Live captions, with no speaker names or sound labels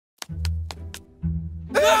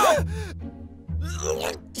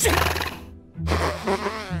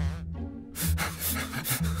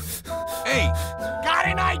Hey, got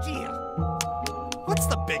an idea. What's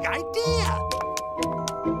the big idea?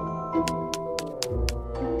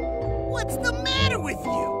 What's the matter with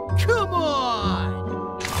you? Come on!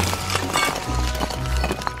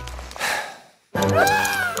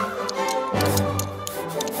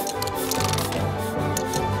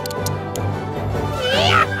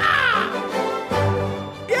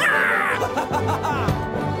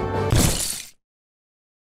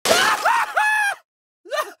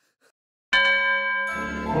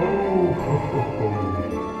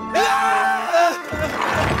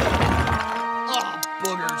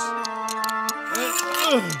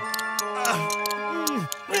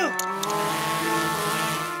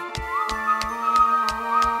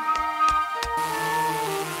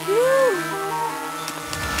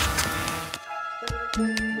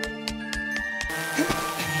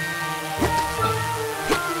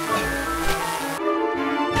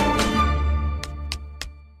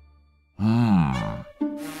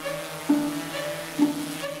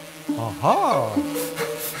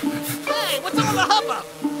 Hey, what's all the hubbub?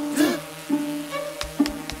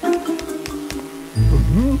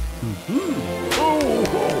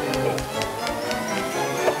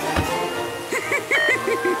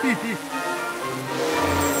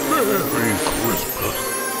 Merry Christmas.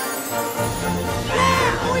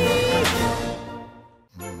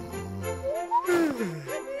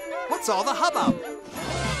 What's all the hubbub?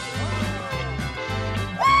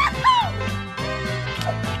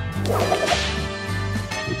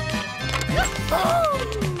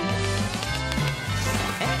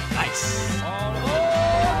 Nice.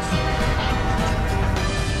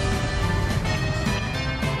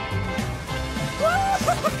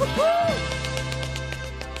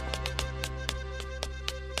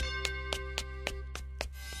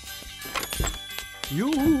 You.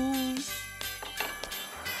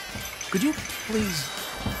 Could you please?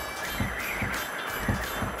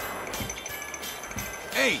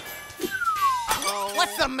 Hey!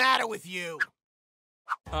 What's the matter with you?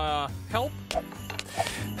 Help?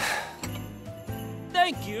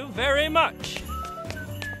 Thank you very much.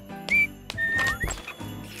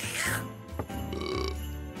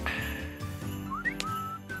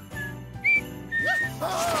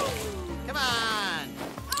 Come on!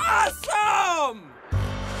 Awesome!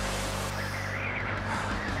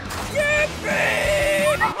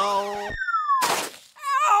 Yippee! Oh!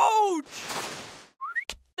 Ouch!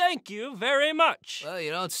 Thank you very much. Well,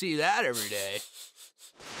 you don't see that every day.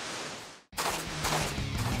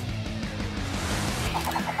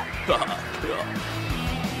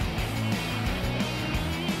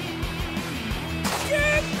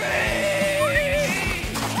 Yippee!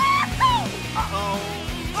 Uh-oh!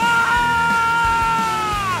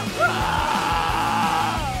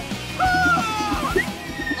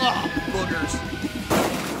 Oh, boogers!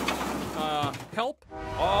 Help?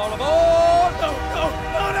 All aboard! No, no,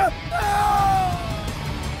 no, no, no!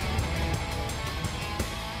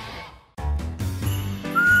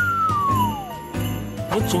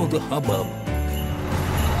 What's all the hubbub?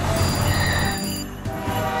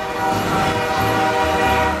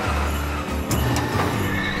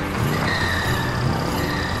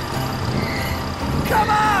 Come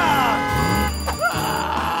on!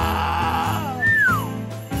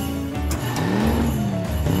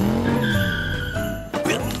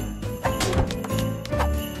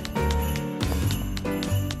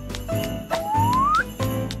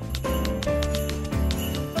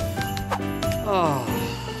 Oh.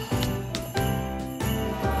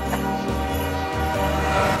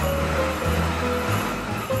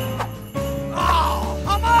 Oh,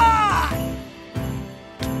 come on!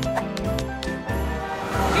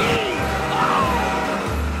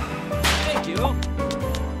 Thank you.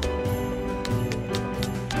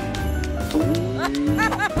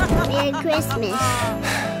 Merry Christmas.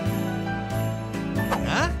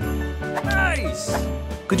 Huh? Nice!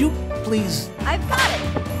 Could you please? I've got it.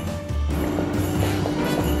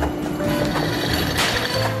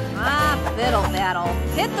 Ah, fiddle battle.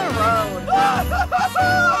 Hit the road.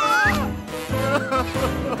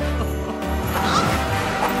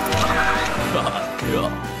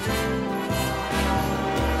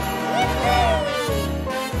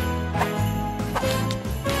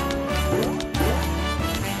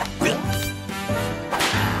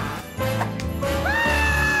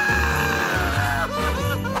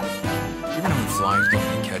 Even though flies don't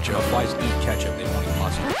eat ketchup, flies eat ketchup, they don't eat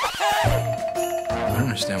mustard. I don't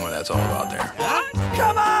understand what that's all about there.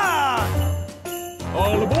 Come on!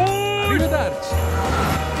 All aboard! Look at that.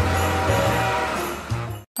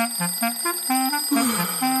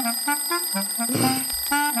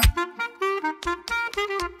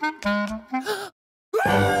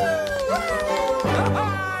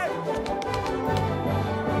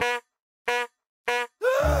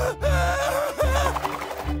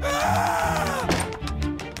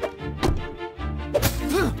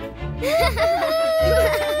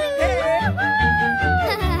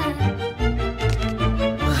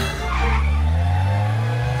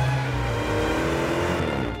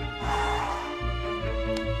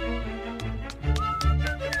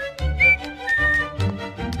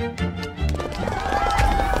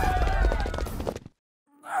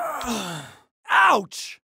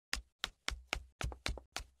 Ouch!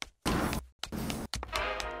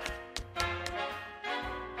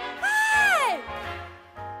 Hey!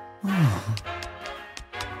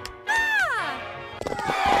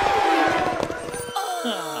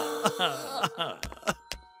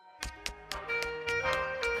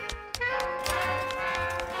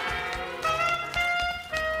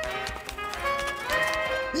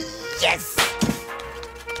 Yes!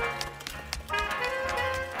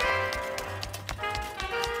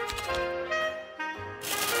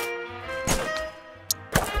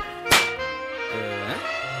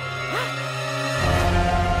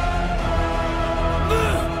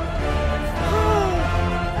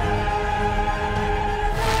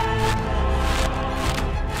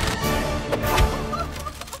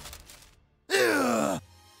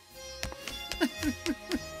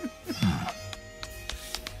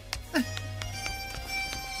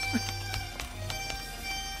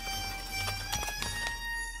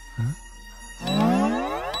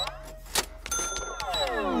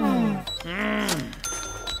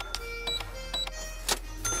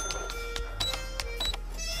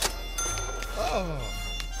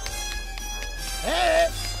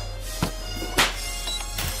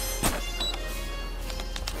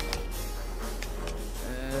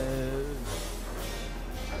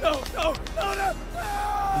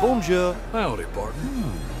 Bonjour. Howdy, partner.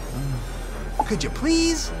 Could you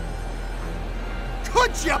please?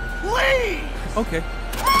 Could you please? Okay.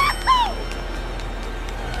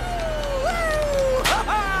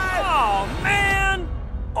 Oh, man!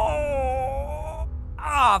 Oh!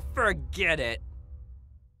 Ah, forget it.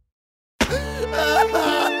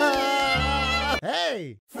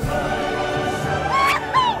 Hey!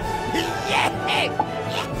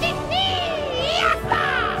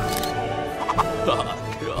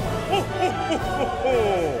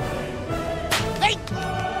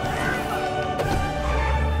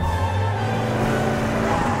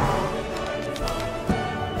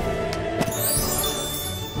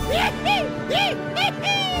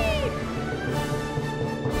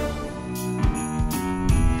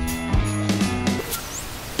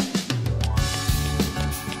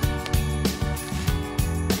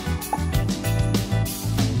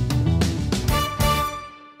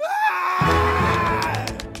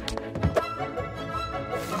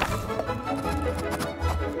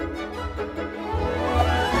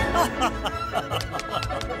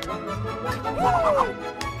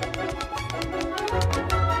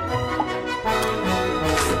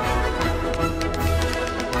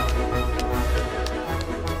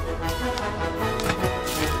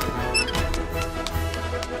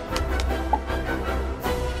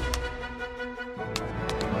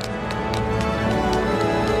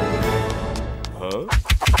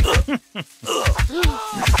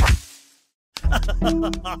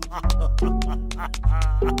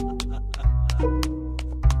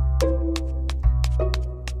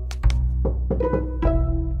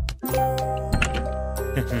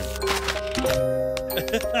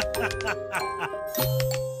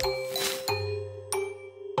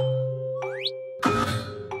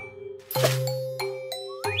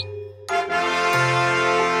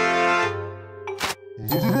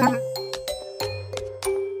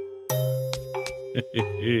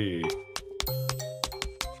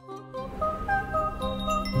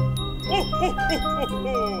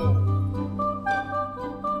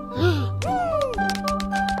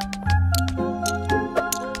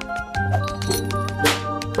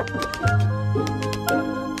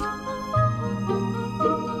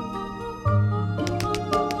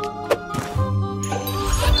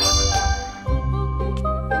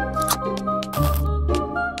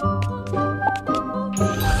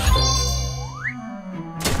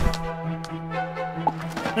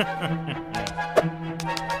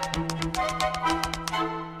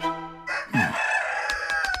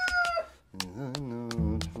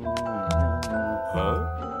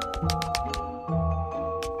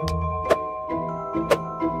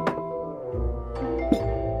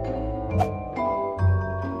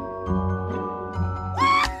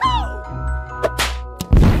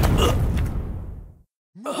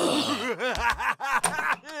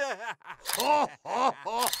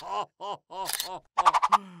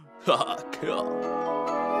 Ha, cool.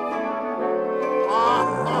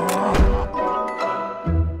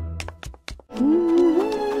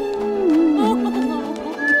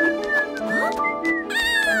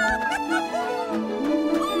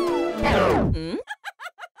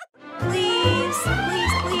 Please,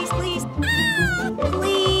 please, please, please.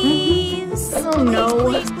 Please. Oh no.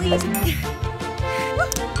 Please, please, please.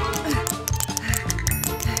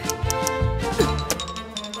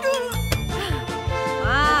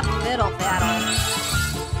 Ah, fiddle faddle.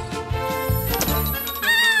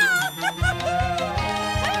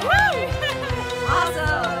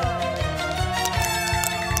 Awesome.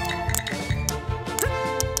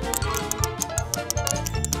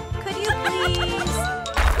 Could you please?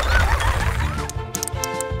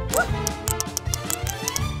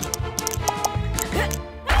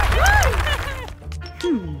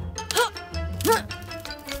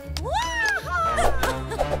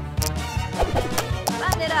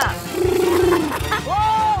 Button it up.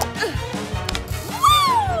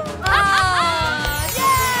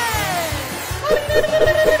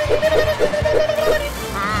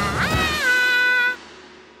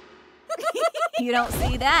 You don't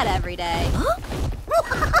see that every day.